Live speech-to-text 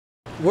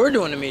We're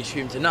doing a media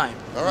stream tonight,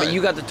 right. but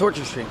you got the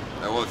torture stream.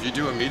 Yeah, well, if you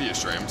do a media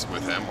streams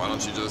with him, why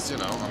don't you just, you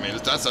know, I mean,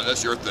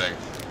 that's your thing.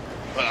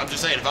 But I'm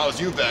just saying, if I was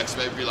you, Vex,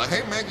 maybe be like,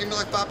 hey, man, give me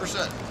like 5%.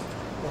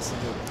 Listen,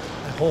 dude,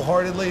 I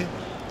wholeheartedly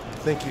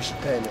think you should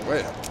pay me.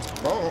 Wait,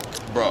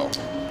 bro.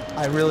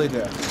 I really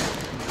do.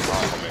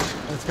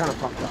 Homie. It's kind of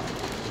fucked up.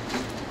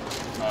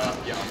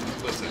 Yeah,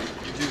 listen,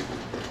 you do.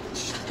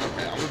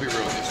 Okay, I'm gonna be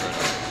real with you straight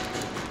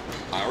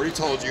up. I already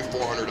told you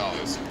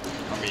 $400.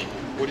 I mean,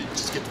 what do you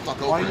just get the fuck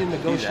over? Why are you it?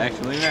 negotiating? He's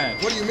actually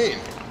mad. What do you mean?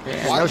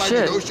 Yeah, Why no am I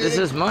shit. negotiating? This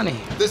is money.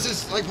 This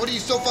is like, what are you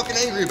so fucking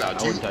angry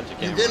about? You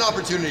get an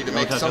opportunity to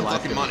make some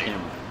fucking money.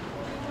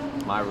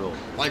 My rule.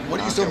 Like, what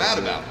are you so mad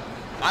about?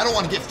 I don't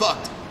want to get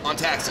fucked on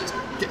taxes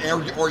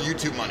or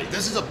YouTube money.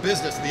 This is a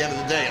business at the end of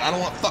the day, and I don't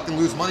want to fucking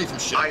lose money from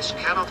shit. Ice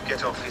cannot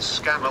get off his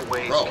scammer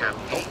ways, Bro, can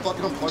he? don't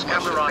fucking unplug my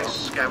Scammer shit,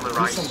 ice, scammer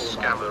ice,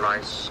 scammer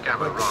ice,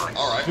 scammer ice.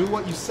 All right. Do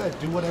what you said.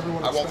 Do what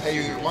everyone I won't expects pay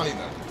you to your do. money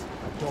then.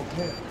 I don't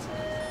pay it.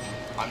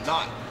 I'm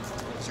not.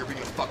 So you're being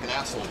a fucking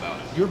asshole about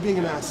it. You're being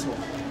an asshole.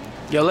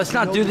 Yo, let's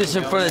not do this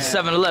in front of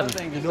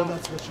 7-Eleven. You know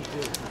that's what you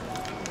do.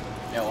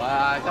 Yo,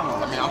 come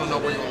on. I mean, I don't know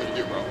what you want me to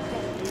do, bro.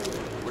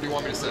 What do you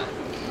want me to say?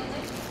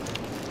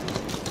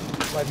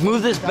 Like,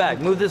 Move this back.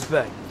 Move this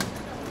back.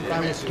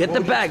 Get the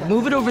bag.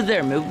 Move it over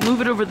there.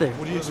 Move it over there.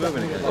 What do you expect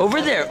me to do?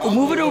 Over there.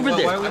 Move it over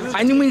there.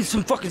 I knew we need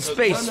some fucking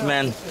space,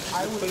 man. If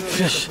I was in a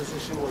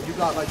position where you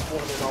got like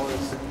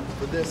 $400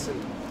 for this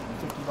and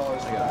 $50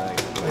 for that,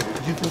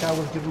 do you think I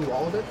would have given you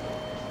all of it?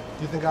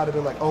 Do you think I'd have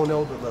been like, oh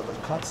no, the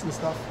cuts and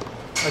stuff?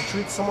 Like,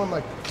 treat someone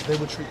like they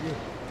would treat you.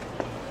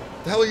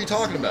 The hell are you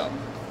talking about?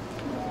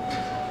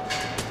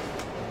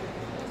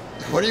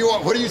 What do you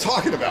want? What are you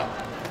talking about?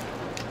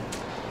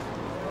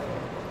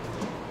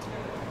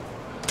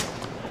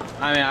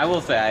 I mean, I will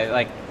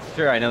say,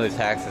 sure, I know there's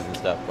taxes and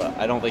stuff, but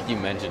I don't think you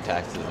mentioned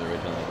taxes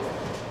originally.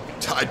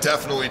 I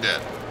definitely did.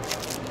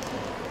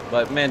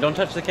 But man, don't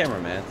touch the camera,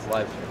 man. It's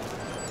live stream.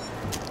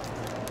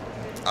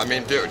 I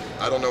mean, dude,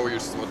 I don't know what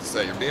to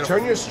say. You're being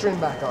Turn your stream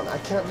back on. I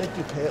can't make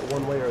you pay it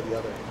one way or the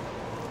other.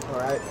 All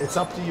right, it's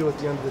up to you at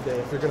the end of the day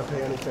if you're gonna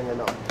pay anything or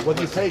not.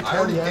 Whether you pay 10 I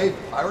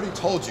already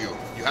told you.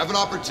 You have an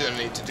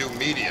opportunity to do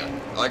media.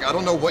 Like, I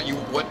don't know what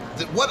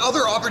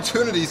other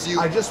opportunities you.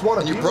 I just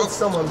want to be with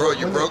someone. Bro,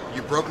 you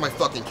broke my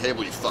fucking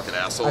cable, you fucking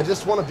asshole. I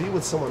just want to be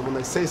with someone when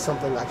they say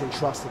something I can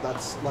trust that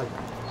that's like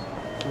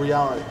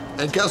reality.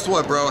 And guess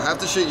what, bro? Half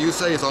the shit you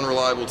say is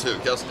unreliable too.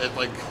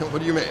 What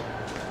do you mean?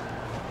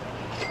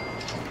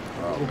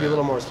 Oh, Can you be a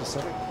little more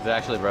specific? Is it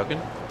actually broken?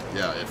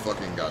 Yeah, it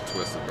fucking got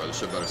twisted, bro. This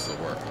shit better still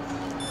work.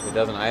 It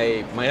doesn't.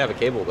 I might have a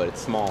cable, but it's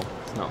small.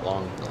 It's not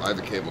long. No, I have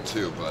a cable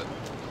too, but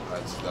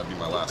that'd be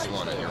my last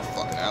one, and you're a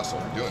fucking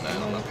asshole for doing that,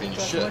 and I'm not paying you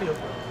shit. You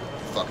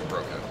fucking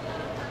broke it.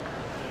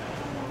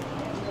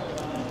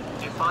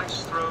 If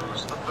Ice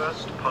throws the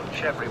first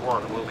punch,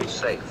 everyone will be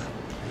safe.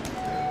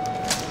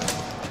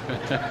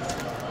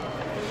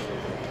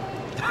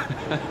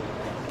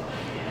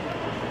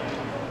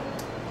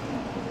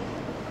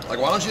 Like,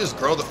 why don't you just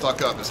grow the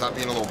fuck up and stop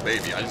being a little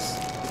baby?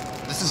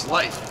 This is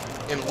life.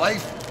 In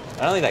life,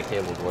 I don't think that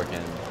cable's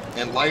working.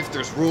 in life,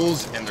 there's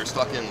rules and there's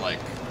fucking like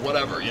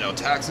whatever, you know,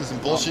 taxes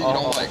and bullshit. You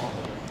don't like.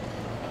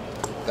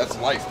 That's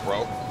life,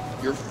 bro.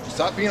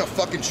 Stop being a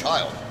fucking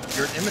child.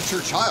 You're an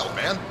immature child,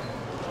 man.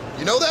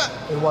 You know that?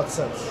 In what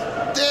sense?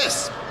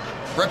 This,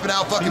 ripping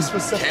out fucking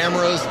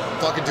cameras,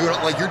 fucking doing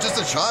it like you're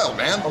just a child,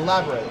 man.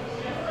 Elaborate.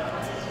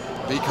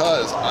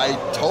 Because I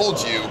told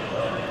you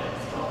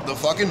the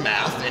fucking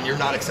math and you're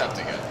not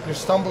accepting it. You're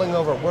stumbling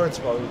over words,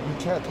 bro. You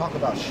can't talk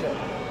about shit.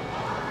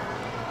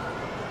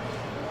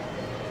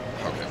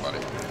 Okay, buddy.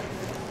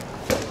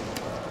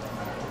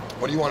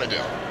 What do you want to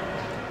do?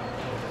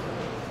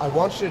 I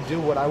want you to do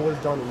what I would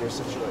have done in your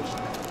situation.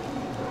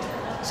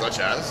 Such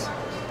as?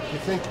 You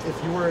think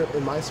if you were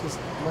in my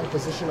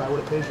position, I would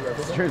have paid you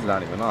everything? Sure, it's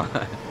not even on.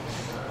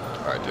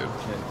 All right, dude.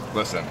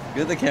 Listen.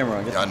 Get the camera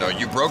on. Yeah, I know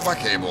you broke my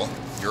cable.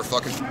 You're a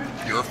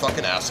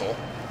fucking asshole.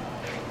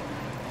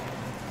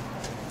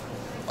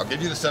 I'll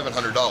give you the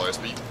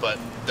 $700, but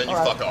then you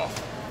fuck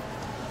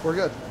off. We're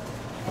good.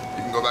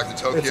 You can go back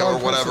to Tokyo or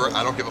whatever.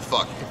 I don't give a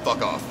fuck. You can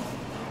fuck off.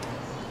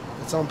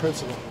 It's on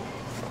principle.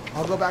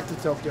 I'll go back to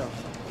Tokyo.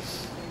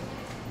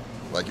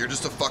 Like, you're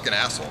just a fucking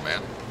asshole,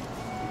 man.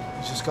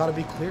 You just gotta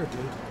be clear, dude.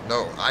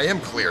 No, I am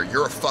clear.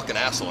 You're a fucking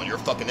asshole and you're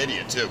a fucking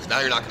idiot too, because now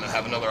you're not gonna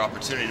have another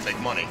opportunity to make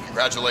money.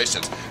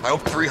 Congratulations. I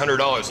hope $300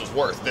 was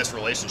worth this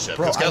relationship.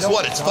 Because guess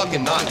what? It's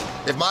fucking not.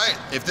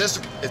 If this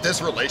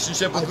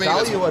relationship with me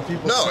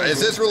is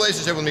this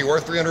relationship with me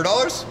worth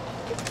 $300?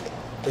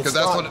 Because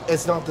that's what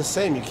it's not the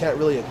same. You can't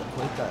really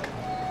equate that.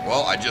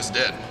 Well, I just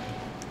did.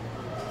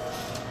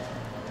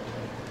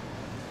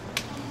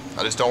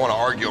 I just don't want to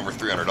argue over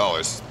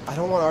 $300. I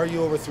don't want to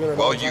argue over $300.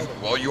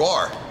 Well, you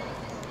are.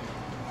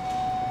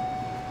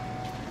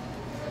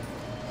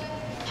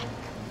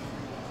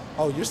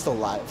 Oh, you're still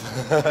alive.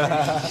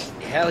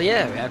 Hell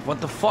yeah, man.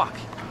 What the fuck?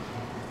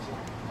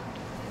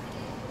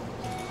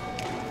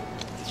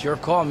 It's your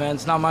call, man.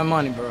 It's not my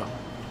money, bro.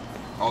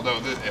 Although,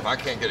 if I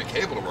can't get a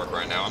cable to work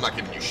right now, I'm not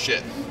giving you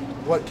shit.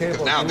 What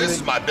cable? Now this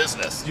is my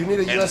business. Do you need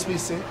a And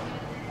USB-C?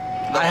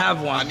 no, I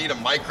have one. I need a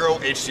micro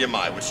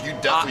HDMI, which you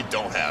definitely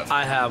don't have.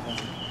 I have one.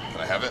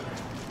 Can I have it?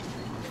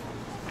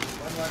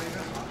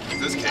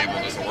 This cable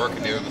doesn't work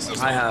in the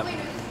system. I have.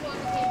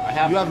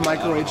 You have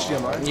micro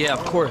HDMI? Yeah,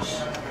 of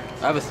course.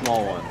 I have a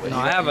small one. But No,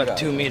 you I got- have you a got-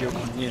 2-meter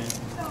one. Yeah.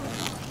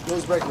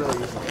 Those break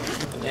really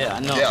easily. Yeah, I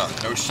know. Yeah,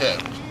 no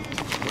shit.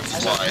 Which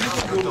is why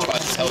I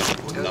tell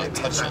you to not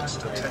touch it.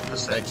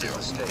 Thank you.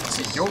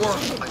 See, you're...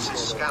 This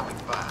is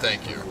scamming back.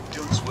 Thank you.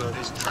 Jules' word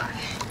is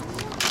trash.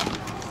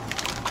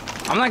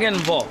 I'm not getting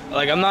involved.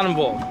 Like, I'm not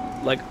involved.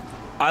 Like,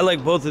 I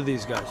like both of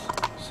these guys.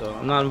 So,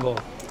 I'm not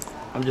involved.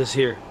 I'm just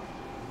here.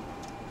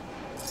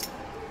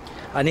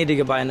 I need to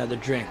go buy another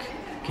drink.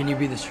 Can you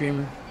be the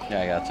streamer?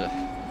 Yeah, I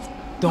gotcha.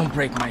 Don't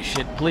break my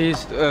shit,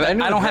 please. I I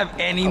knew don't it- have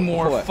any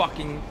more what?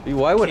 fucking...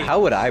 Why would? cake.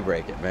 How would I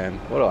break it, man?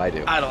 What do I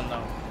do? I don't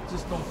know.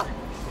 Just don't break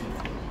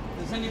my shit.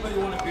 Does anybody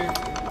want a beer?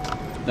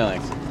 No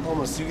thanks.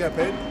 Almost. You got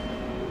paid?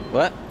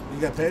 What?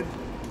 You got paid?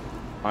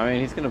 I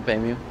mean, he's gonna pay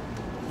me.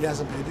 He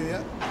hasn't paid you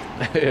yet?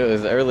 It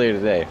was earlier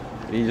today.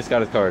 He just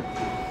got his card.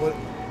 What?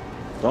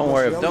 Don't much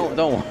worry. do you owe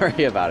Don't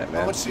worry about it, How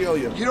man. much do you owe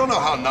you? You don't know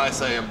how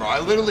nice I am, bro. I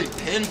literally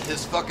pinned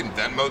his fucking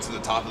Venmo to the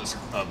top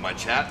of my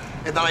chat,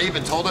 and then I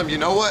even told him, you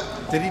know what?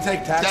 Did he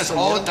take tax That's from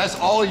all. you? That's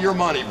all your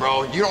money,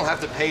 bro. You don't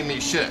have to pay me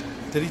shit.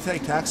 Did he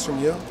take tax from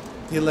you?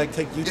 Did he like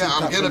take YouTube? Yeah,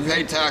 I'm cut gonna from you?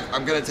 pay tax.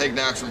 I'm gonna take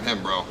tax from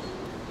him, bro.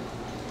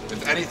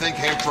 If anything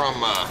came from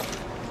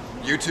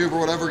YouTube or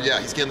whatever, yeah,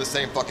 he's getting the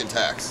same fucking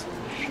tax.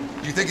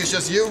 You think it's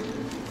just you?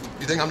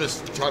 You think I'm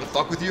just trying to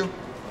fuck with you?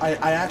 I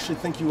actually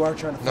think you are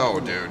trying to. No, fuck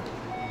with me. dude.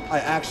 I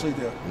actually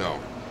do. No.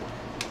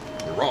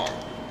 You're wrong.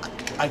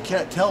 I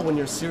can't tell when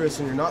you're serious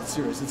and you're not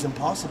serious. It's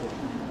impossible.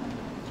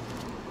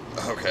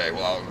 Okay,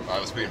 well, I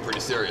was being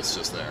pretty serious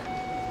just there.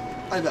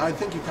 I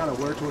think you kind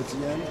of were towards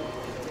the end.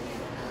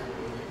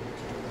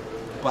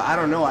 But I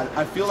don't know.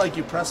 I feel like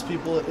you press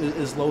people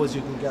as low as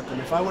you can get them.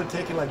 If I would have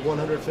taken like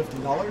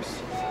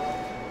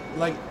 $150,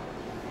 like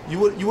you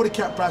would have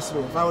kept pressing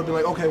me. If I would have been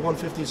like, okay,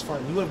 150 is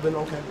fine. You would have been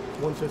okay,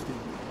 150.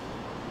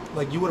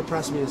 Like you would have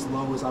pressed me as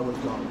low as I would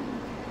have gone.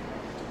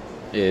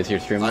 Yeah, it's your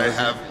stream. I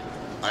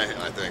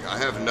think I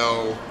have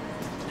no.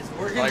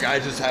 Like I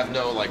just have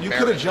no like You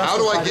merit. could've How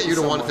do I justified get it you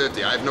to to someone.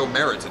 150? I have no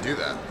merit to do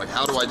that. Like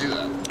how do I do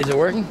that? Is it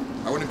working?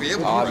 I wouldn't be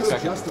able to. Oh, do You that.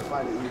 could have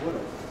justified it. You would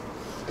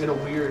have. In a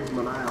weird,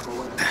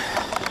 maniacal way.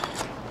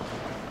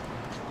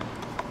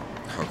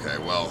 Okay,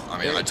 well, I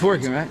mean, It's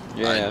working, right?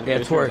 Yeah, Yeah,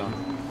 it's working.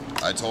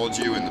 I told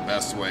you in the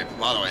best way.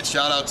 By the way,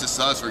 shout out to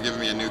Sus for giving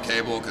me a new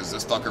cable because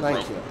this fucker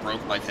Thank you.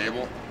 broke my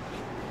cable.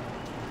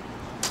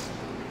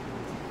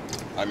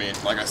 I mean,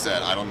 like I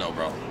said, I don't know,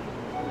 bro.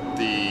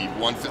 The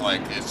one,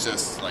 like, it's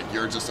just like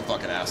you're just a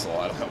fucking asshole.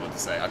 I don't know what to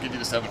say. I'll give you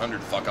the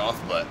 700. Fuck off,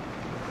 but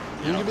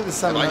You give me the if I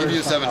 700. give you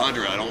the fuck off.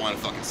 700, I don't want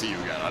to fucking see you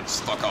again. I'll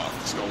just fuck off.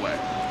 Just go away.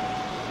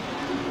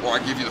 Or I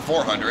give you the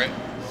 400,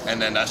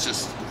 and then that's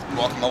just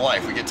welcome to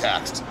life. We get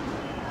taxed.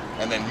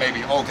 And then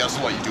maybe, oh, guess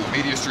what? You do a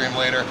media stream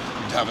later.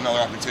 You have another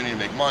opportunity to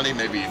make money.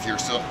 Maybe if you're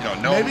still,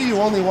 no. Maybe you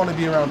only want to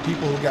be around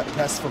people who get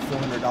pressed for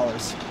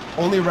 $400.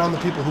 Only around the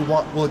people who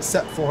will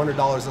accept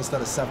 $400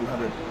 instead of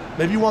 $700.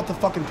 Maybe you want the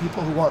fucking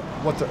people who want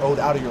what they're owed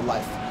out of your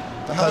life.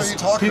 The hell are you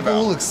talking people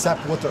about? who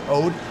accept what they're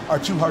owed are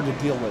too hard to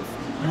deal with.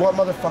 You want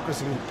motherfuckers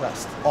to get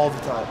pressed all the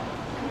time.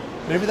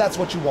 Maybe that's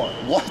what you want.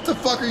 What the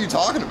fuck are you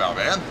talking about,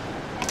 man?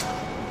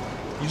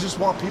 You just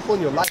want people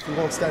in your life who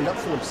won't stand up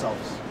for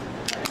themselves.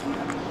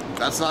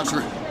 That's not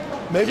true.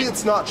 Maybe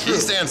it's not true. He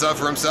stands up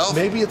for himself.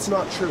 Maybe it's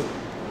not true.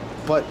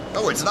 But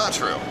No, it's not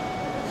true.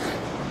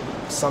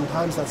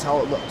 sometimes that's how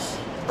it looks.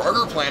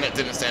 Burger Planet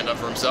didn't stand up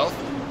for himself.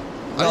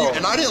 No.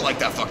 And I didn't like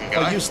that fucking But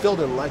guy. you still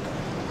didn't like him.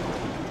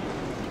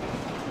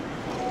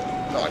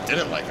 No, I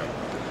didn't like him.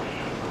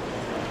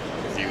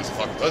 Because he was a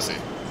fucking pussy.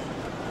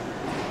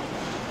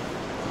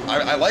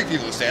 I like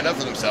people who stand up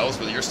for themselves,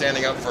 but you're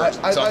standing up for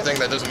something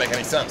that doesn't make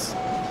any sense.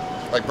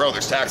 Like, bro,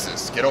 there's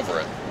taxes. Get over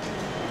it.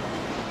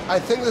 I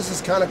think this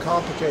is kind of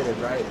complicated,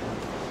 right?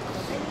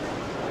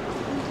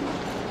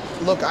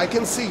 Look, I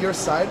can see your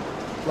side.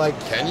 Like,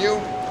 Can you?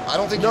 I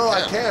don't think no, you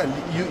I can.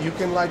 can. You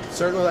can like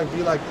certainly like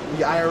be like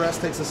the IRS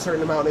takes a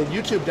certain amount, and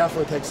YouTube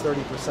definitely takes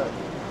 30%.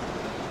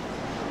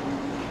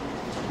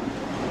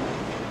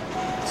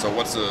 So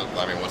what's the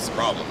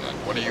problem then?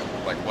 What do you,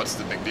 like, what's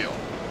the big deal?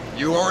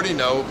 You already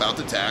know about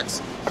the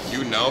tax.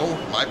 You know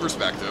my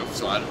perspective,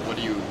 so what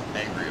are you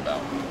angry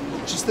about?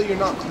 Just that you're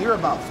not clear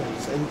about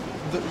things, and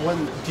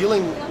when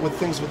dealing with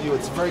things with you,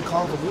 it's very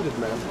convoluted,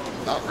 man.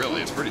 Not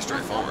really. It's pretty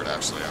straightforward,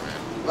 actually.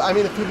 I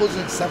mean, if people just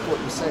accept what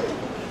you say,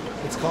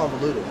 it's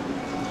convoluted.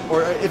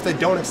 Or if they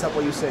don't accept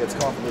what you say, it's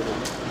convoluted.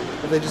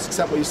 If they just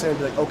accept what you say and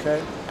be like,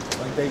 okay,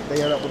 like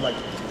they end up with like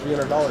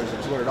 $300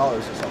 or $200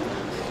 or something.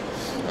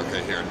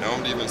 Okay, here,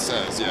 Gnome even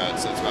says, yeah,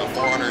 it's about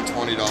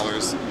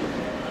 $420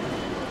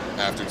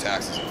 after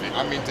taxes and fees.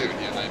 I mean, dude,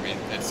 yeah, I mean,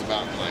 it's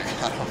about, like,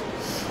 I don't...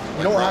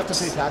 You don't have to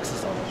pay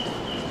taxes on it.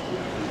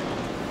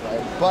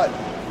 Right? But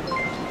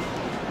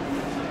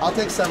I'll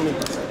take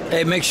 70%.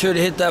 Hey, make sure to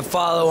hit that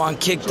follow on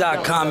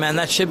kick.com, man.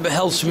 That shit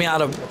helps me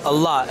out a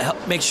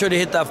lot. Make sure to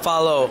hit that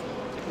follow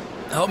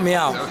Help me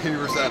out. So you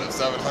were saying at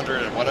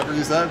 700 and whatever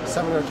you said?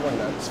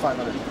 729. It's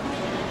 500.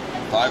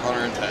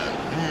 510.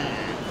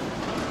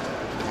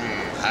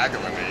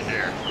 Haggling me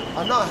here.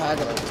 I'm not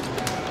haggling.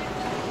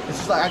 It's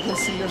just like I can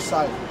see your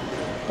side,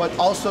 but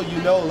also you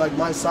know, like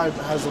my side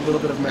has a little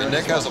bit of merit. And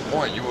Nick has a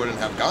point. You wouldn't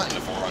have gotten to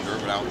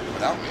 400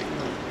 without me.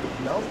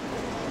 No.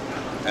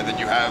 And then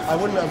you have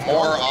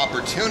more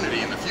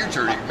opportunity in the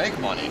future to make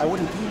money. I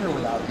wouldn't be here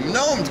without you.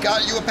 Gnomes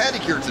got you a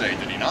pedicure today,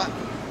 did he not?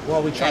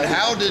 Well, we tried. And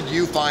how did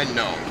you find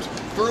Gnomes?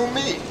 Through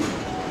me.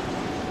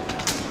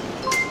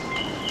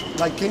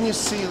 Like, can you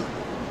see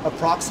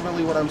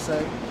approximately what I'm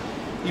saying?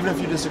 Even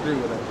if you disagree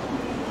with it.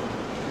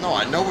 No,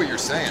 I know what you're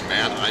saying,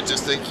 man. I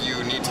just think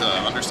you need to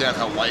understand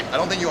how life... I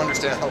don't think you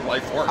understand how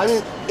life works. I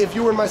mean, if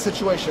you were in my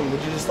situation,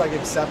 would you just, like,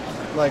 accept,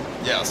 like...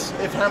 Yes.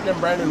 If Hampton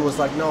Brandon was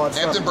like, no, it's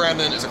Hampton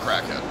Brandon is a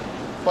crackhead.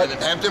 But and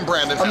Hampton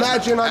Brandon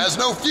has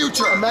no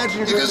future.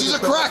 Imagine because he's a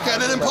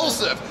crackhead and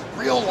impulsive.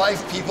 Real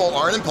life people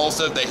aren't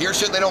impulsive. They hear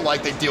shit they don't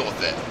like, they deal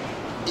with it.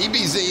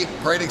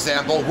 EBZ, great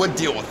example, would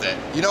deal with it.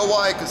 You know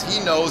why? Because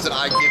he knows that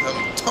I give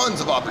him tons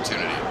of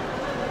opportunity.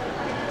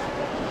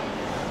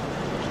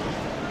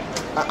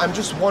 I'm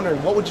just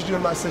wondering, what would you do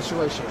in my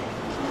situation?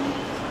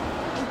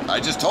 I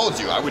just told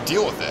you, I would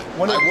deal with it.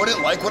 I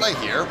wouldn't like what I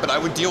hear, but I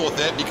would deal with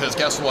it because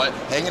guess what?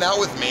 Hanging out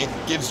with me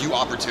gives you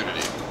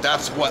opportunity.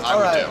 That's what I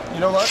would do. You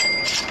know what?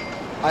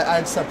 I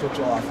accept what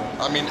you'll offer.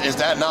 I mean, is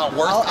that not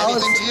worth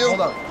anything to you?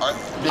 Hold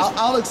on.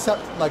 I'll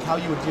accept like how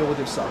you would deal with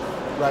yourself,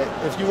 right?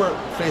 If you were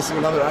facing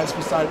another Ice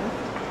Poseidon,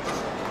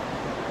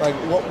 like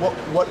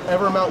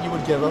whatever amount you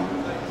would give him,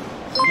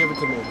 give it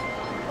to me.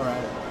 All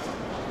right.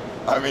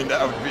 I mean,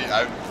 that would be.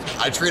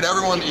 I treat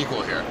everyone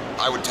equal here.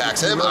 I would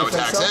tax him. I would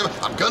tax him.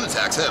 I'm gonna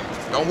tax him.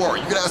 Don't worry.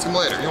 You can ask him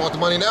later. You don't want the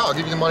money now? I'll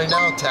give you the money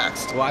now.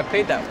 Taxed. Well, I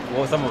paid that.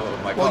 Well, some of it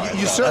with my car.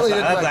 You certainly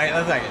didn't.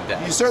 That's not getting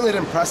taxed. You certainly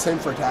didn't press him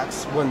for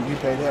tax when you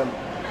paid him.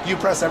 Do you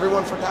press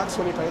everyone for tax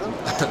when you pay them?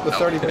 The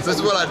 30%. This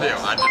is what I do.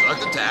 I deduct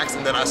the tax,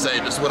 and then I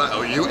say, "This is what I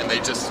owe you," and they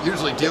just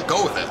usually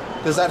go with it.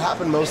 Does that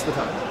happen most of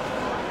the time?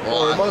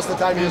 Well, or most of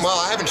the time you just... Well,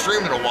 I haven't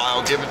streamed in a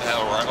while, given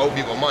how I owe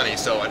people money,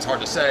 so it's hard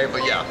to say.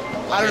 But yeah.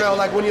 I don't know.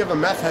 Like when you have a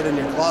meth head in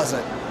your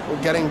closet.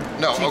 Getting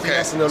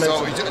TTS and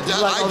donations.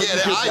 So I get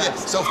it. I get it.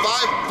 So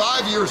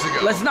five years ago.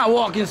 Let's not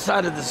walk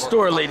inside of the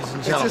store, ladies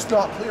and gentlemen. It's just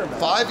not clear, man.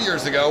 5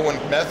 years ago, when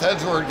meth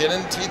heads were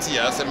getting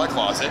TTS in my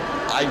closet,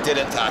 I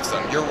didn't tax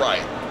them. You're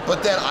right.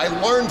 But then I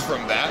learned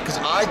from that because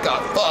I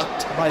got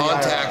fucked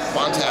on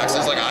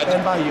taxes. Like I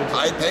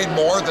paid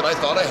more than I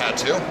thought I had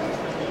to.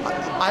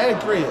 I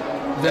agree.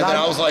 And then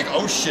I was like,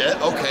 oh shit.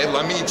 Okay,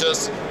 let me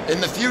just in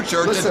the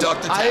future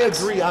deduct the tax. I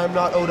agree. I'm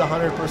not owed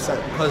 100%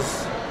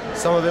 because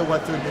some of it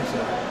went through you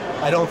too.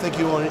 I don't think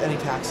you owe any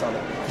tax on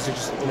it because you're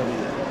just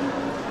intermediate.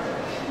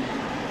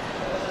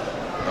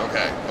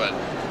 Okay,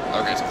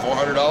 so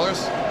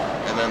 $400,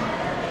 and then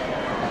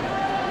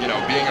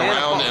being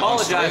around and on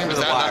stream, is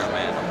that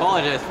not?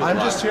 Apologize for I'm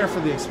just here for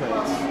the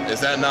experience. Is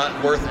that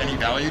not worth any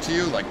value to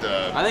you? Like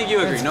I think you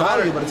agree. It's no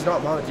value, but it's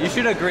not monetary. You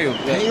should agree with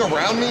that. Being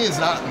around me is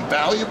not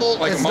valuable.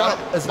 Like it's not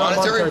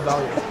monetary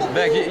value.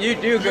 Beck, you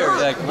do agree.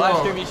 Like live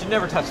stream, you should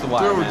never touch the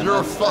wire. Dude, man. you're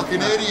a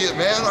fucking idiot,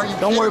 man. Are you?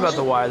 Don't worry about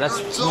the wire.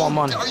 That's small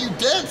money. Are you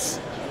dense?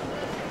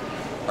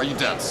 Are you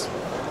dense?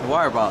 The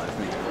wire bothers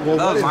me. Well,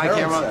 that was what my did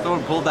camera. Harold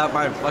Someone pulled out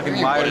my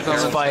fucking wire or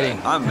something. Fighting.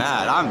 I'm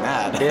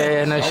mad.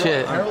 Yeah, no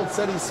shit. Harold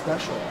said he's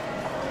special.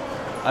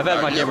 I've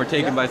had my camera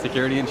taken by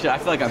security and shit. I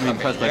feel like I'm being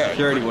pressed by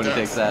security when he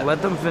takes that.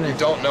 Let them finish. You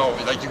don't know.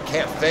 Like you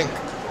can't think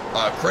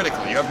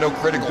critically. You have no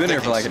critical. Been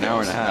here for like an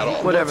hour and a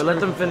half. Whatever. Let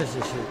them finish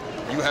this shit.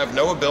 You have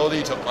no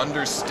ability to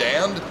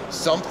understand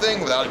something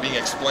without it being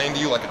explained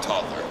to you like a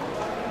toddler.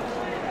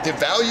 The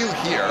value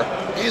here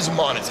is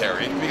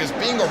monetary because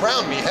being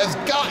around me has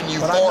gotten you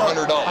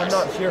 $400. I'm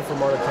not here for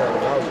monetary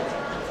value.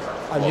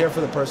 I'm here for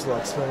the personal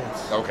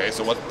experience. Okay,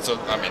 so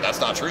I mean, that's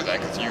not true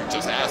then, because you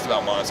just asked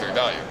about monetary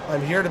value.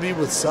 I'm here to be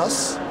with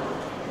sus.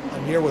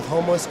 I'm here with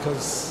homeless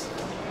because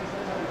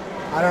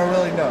I don't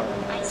really know.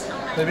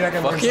 Maybe I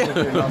can bring something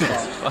to your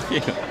house. Fuck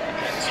you.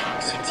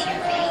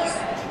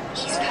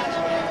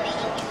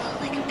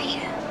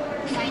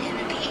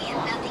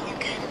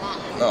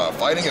 No,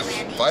 fighting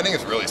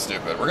is really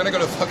stupid. We're gonna go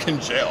to fucking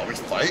jail. We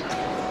fight?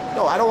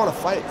 No, I don't want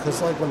to fight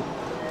because like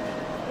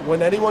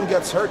when anyone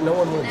gets hurt, no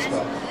one wins,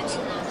 bro.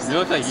 You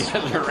look like you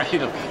guys are ready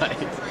to fight.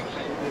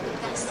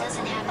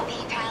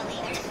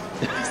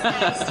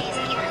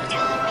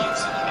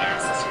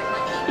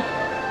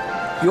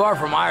 You are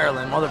from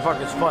Ireland,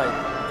 motherfuckers fight.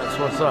 That's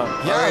what's up.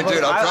 Yeah,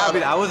 dude,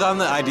 I was on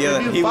the idea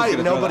that he was fight,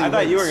 gonna throw nobody I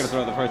thought you were wins.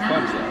 gonna throw the first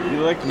punch. Though.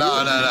 You looked.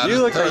 No. You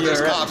looked like you were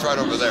There's ready. cops right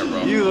over there,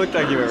 bro. You looked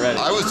like you were ready.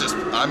 I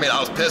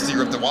was pissed he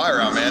ripped the wire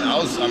out, man.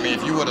 I mean,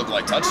 if you would have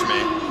like touched me,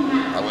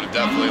 I would have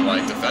definitely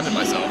like defended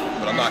myself.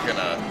 But I'm not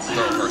gonna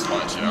throw a first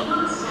punch, you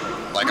know.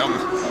 Like I'm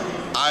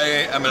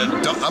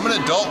an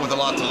adult with a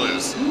lot to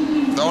lose.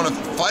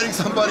 Fighting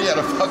somebody at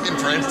a fucking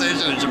train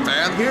station in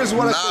Japan,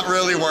 not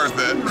really worth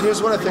it.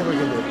 Here's what I think we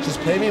can do. Just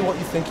pay me what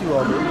you think you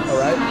owe me, all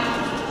right?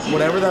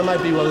 Whatever that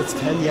might be, whether it's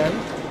 10 yen,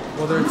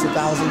 whether it's $1,000,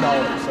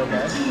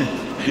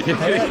 okay? You're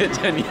gonna get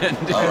 10 yen.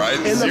 Dude. All right,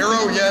 In the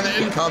 0 yen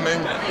incoming.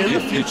 In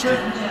the future,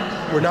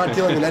 we're not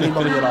dealing in any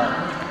money at all.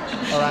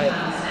 All right?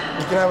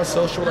 We can have a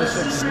social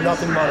relationship, just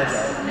nothing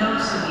monetary.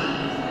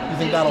 You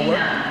think that'll work?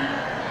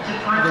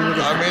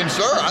 I mean,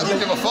 sure, I don't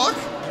give a fuck.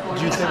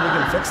 Do you think we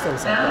can fix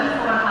things like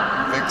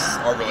that? Fix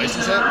our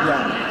relationship?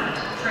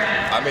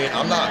 Yeah. I mean,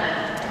 I'm not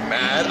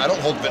mad.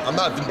 I'm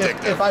not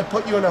vindictive. If I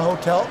put you in a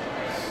hotel,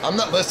 I'm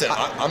not, listen,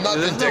 I'm not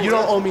vindictive. you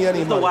don't owe me any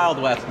It's the money.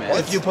 Wild West, man.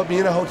 If you put me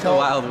in a hotel,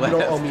 Wild you don't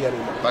West. owe me any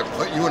money. If I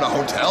put you in a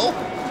hotel?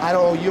 I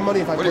don't owe you money.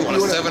 If I What put do you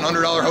want, a in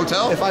 $700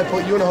 hotel? If I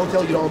put you in a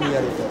hotel, you don't owe me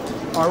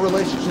anything. Our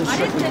relationship is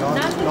strictly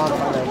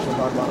non-financial,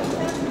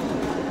 non-monetary.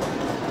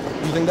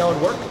 You think that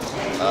would work?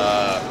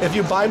 If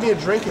you buy me a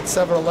drink at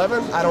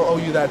 7-Eleven, I don't owe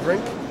you that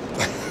drink.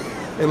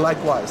 And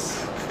likewise.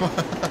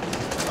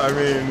 I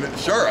mean,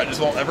 sure, I just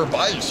won't ever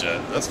buy you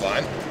shit. That's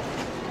fine.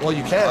 Well,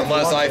 you can.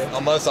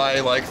 Unless I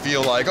like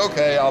feel like,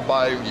 okay, I'll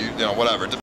buy you, whatever.